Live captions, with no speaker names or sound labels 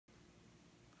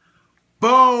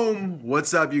Boom!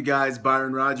 What's up, you guys?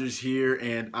 Byron Rogers here,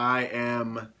 and I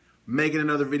am making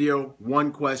another video.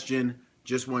 One question,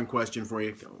 just one question for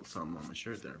you. Got a little something on my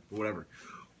shirt there, but whatever.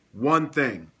 One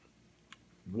thing.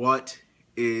 What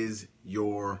is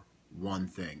your one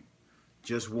thing?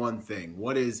 Just one thing.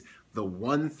 What is the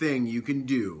one thing you can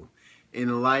do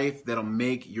in life that'll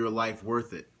make your life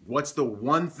worth it? What's the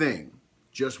one thing?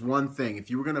 Just one thing.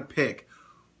 If you were going to pick,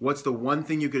 what's the one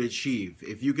thing you could achieve?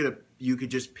 If you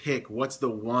could just pick, what's the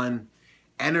one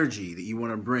energy that you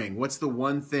want to bring? What's the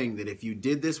one thing that if you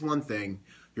did this one thing,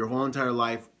 your whole entire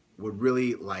life would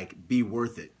really be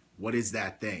worth it? What is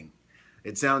that thing?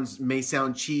 It may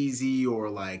sound cheesy or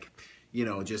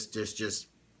just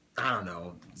I don't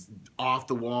know, off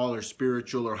the wall or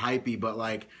spiritual or hypey,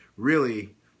 but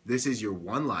really, this is your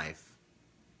one life,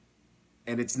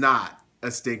 and it's not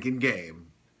a stinking game.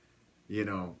 You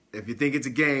know, if you think it's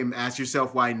a game, ask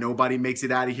yourself why nobody makes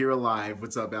it out of here alive.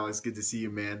 What's up, Alex? Good to see you,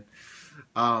 man.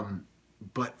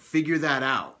 But figure that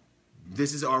out.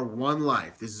 This is our one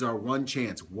life. This is our one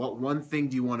chance. What one thing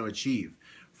do you want to achieve?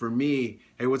 For me,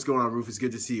 hey, what's going on, Rufus?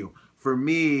 Good to see you. For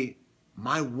me,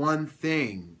 my one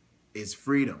thing is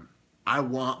freedom. I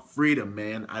want freedom,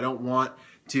 man. I don't want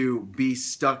to be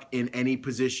stuck in any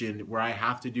position where I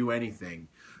have to do anything,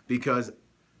 because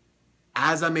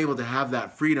as I'm able to have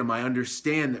that freedom, I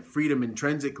understand that freedom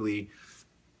intrinsically,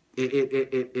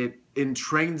 it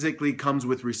intrinsically comes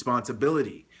with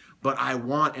responsibility. But I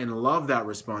want and love that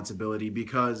responsibility,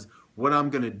 because what I'm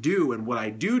going to do and what I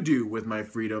do with my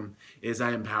freedom is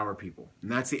I empower people. And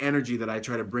that's the energy that I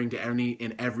try to bring to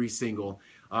every single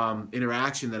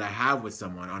interaction that I have with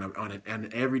someone on an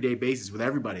everyday basis with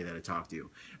everybody that I talk to.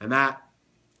 And that,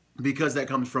 because that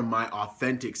comes from my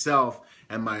authentic self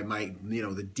and my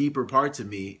the deeper parts of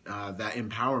me, that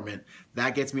empowerment,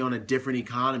 that gets me on a different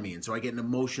economy. And so I get an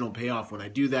emotional payoff when I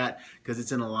do that, because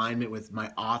it's in alignment with my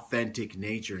authentic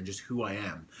nature and just who I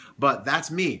am. But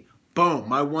that's me. Boom.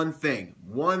 My one thing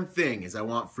is I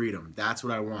want freedom. That's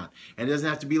what I want. And it doesn't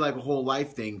have to be like a whole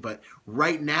life thing, but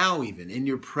right now, even in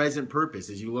your present purpose,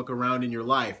 as you look around in your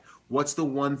life, what's the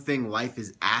one thing life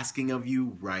is asking of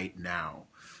you right now?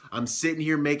 I'm sitting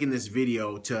here making this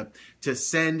video to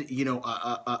send,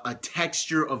 a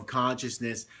texture of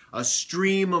consciousness, a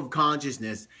stream of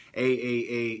consciousness,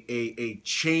 a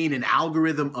chain, an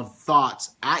algorithm of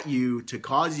thoughts at you to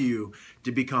cause you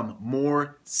to become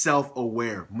more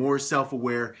self-aware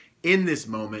in this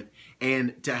moment,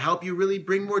 and to help you really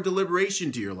bring more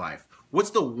deliberation to your life. What's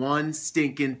the one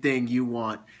stinking thing you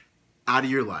want out of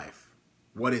your life?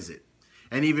 What is it?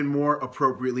 And even more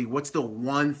appropriately, what's the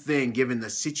one thing, given the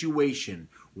situation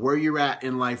where you're at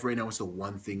in life right now, what's the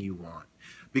one thing you want?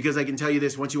 Because I can tell you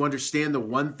this, once you understand the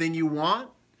one thing you want,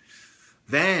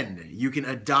 then you can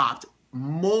adopt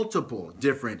multiple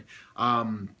different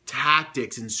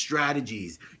tactics and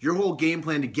strategies. Your whole game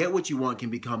plan to get what you want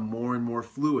can become more and more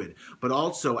fluid. But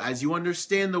also, as you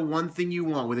understand the one thing you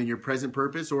want within your present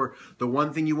purpose, or the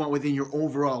one thing you want within your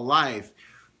overall life,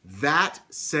 that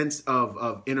sense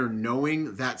of inner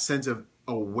knowing, that sense of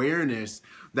awareness,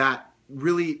 that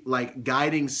really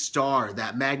guiding star,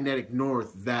 that magnetic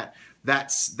north, that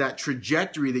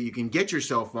trajectory that you can get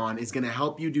yourself on is going to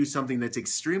help you do something that's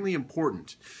extremely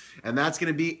important. And that's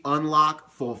going to be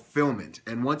unlock fulfillment.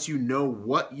 And once you know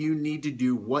what you need to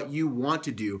do, what you want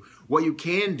to do, what you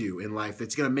can do in life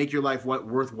that's going to make your life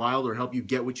worthwhile or help you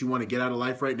get what you want to get out of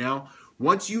life right now,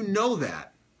 once you know that,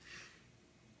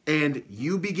 and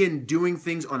you begin doing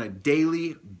things on a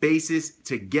daily basis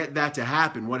to get that to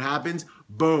happen, what happens?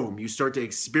 Boom, you start to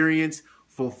experience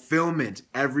fulfillment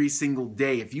every single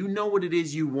day. If you know what it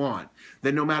is you want,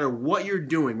 then no matter what you're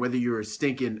doing, whether you're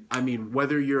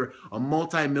whether you're a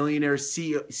multimillionaire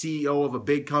CEO of a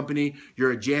big company,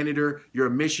 you're a janitor, you're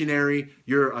a missionary,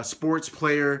 you're a sports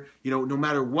player, no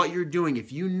matter what you're doing,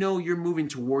 if you know you're moving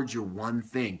towards your one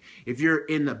thing, if you're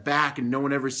in the back and no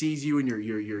one ever sees you and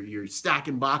you're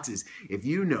stacking boxes, if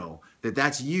you know that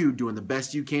that's you doing the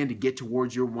best you can to get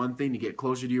towards your one thing, to get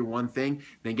closer to your one thing,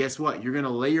 then guess what? You're going to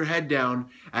lay your head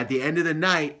down at the end of the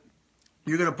night.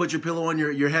 You're going to put your pillow on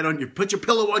your head put your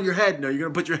pillow on your head. No, you're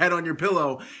going to put your head on your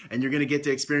pillow, and you're going to get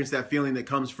to experience that feeling that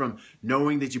comes from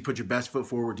knowing that you put your best foot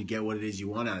forward to get what it is you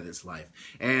want out of this life.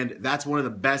 And that's one of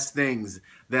the best things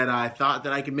that I thought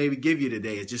that I could maybe give you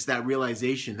today, is just that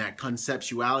realization, that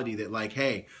conceptuality that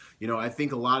hey, I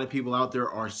think a lot of people out there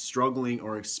are struggling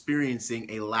or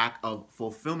experiencing a lack of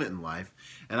fulfillment in life.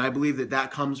 And I believe that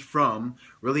comes from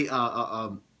really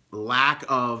a lack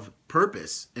of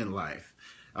purpose in life.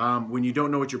 When you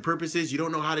don't know what your purpose is, you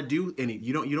don't know how to do any.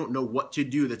 You don't know what to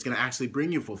do that's going to actually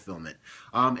bring you fulfillment.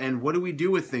 And what do we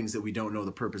do with things that we don't know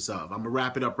the purpose of? I'm gonna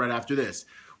wrap it up right after this.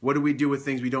 What do we do with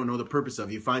things we don't know the purpose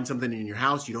of? You find something in your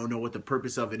house, you don't know what the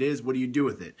purpose of it is. What do you do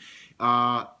with it?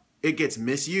 It gets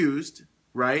misused,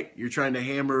 right? You're trying to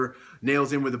hammer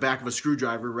nails in with the back of a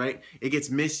screwdriver, right? It gets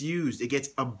misused. It gets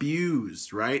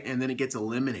abused, right? And then it gets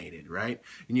eliminated, right?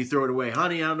 And you throw it away.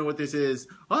 Honey, I don't know what this is.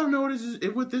 I don't know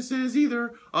what this is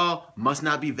either. Must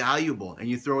not be valuable. And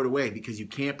you throw it away because you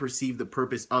can't perceive the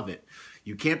purpose of it.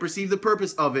 You can't perceive the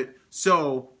purpose of it,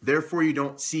 so therefore you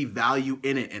don't see value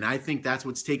in it. And I think that's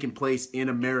what's taking place in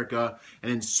America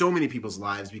and in so many people's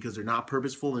lives, because they're not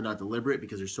purposeful, they're not deliberate,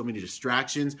 because there's so many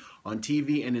distractions on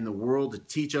TV and in the world to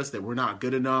teach us that we're not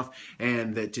good enough,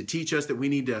 and that to teach us that we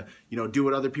need to, do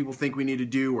what other people think we need to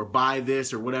do, or buy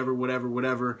this or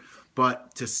whatever,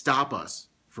 but to stop us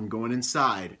from going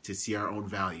inside to see our own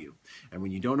value. And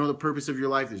when you don't know the purpose of your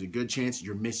life, there's a good chance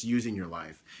you're misusing your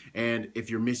life. And if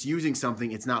you're misusing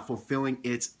something, it's not fulfilling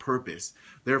its purpose.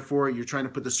 Therefore, you're trying to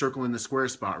put the circle in the square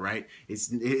spot, right?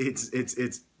 It's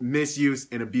misuse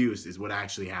and abuse is what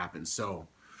actually happens. So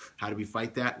how do we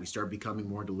fight that? We start becoming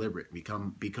more deliberate,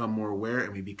 become more aware,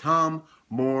 and we become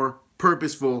more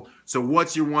purposeful. So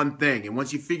what's your one thing? And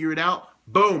once you figure it out,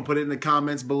 boom, put it in the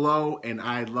comments below, and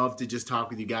I'd love to just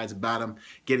talk with you guys about them,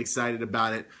 get excited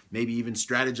about it, maybe even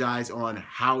strategize on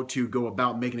how to go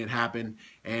about making it happen.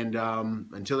 And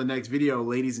until the next video,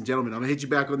 ladies and gentlemen, I'm going to hit you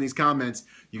back on these comments.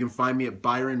 You can find me at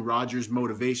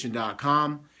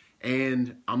ByronRogersMotivation.com,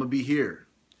 and I'm going to be here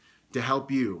to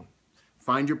help you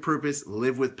find your purpose,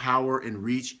 live with power, and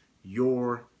reach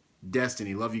your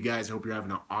destiny. Love you guys. I hope you're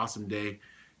having an awesome day,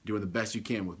 doing the best you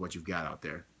can with what you've got out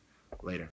there. Later.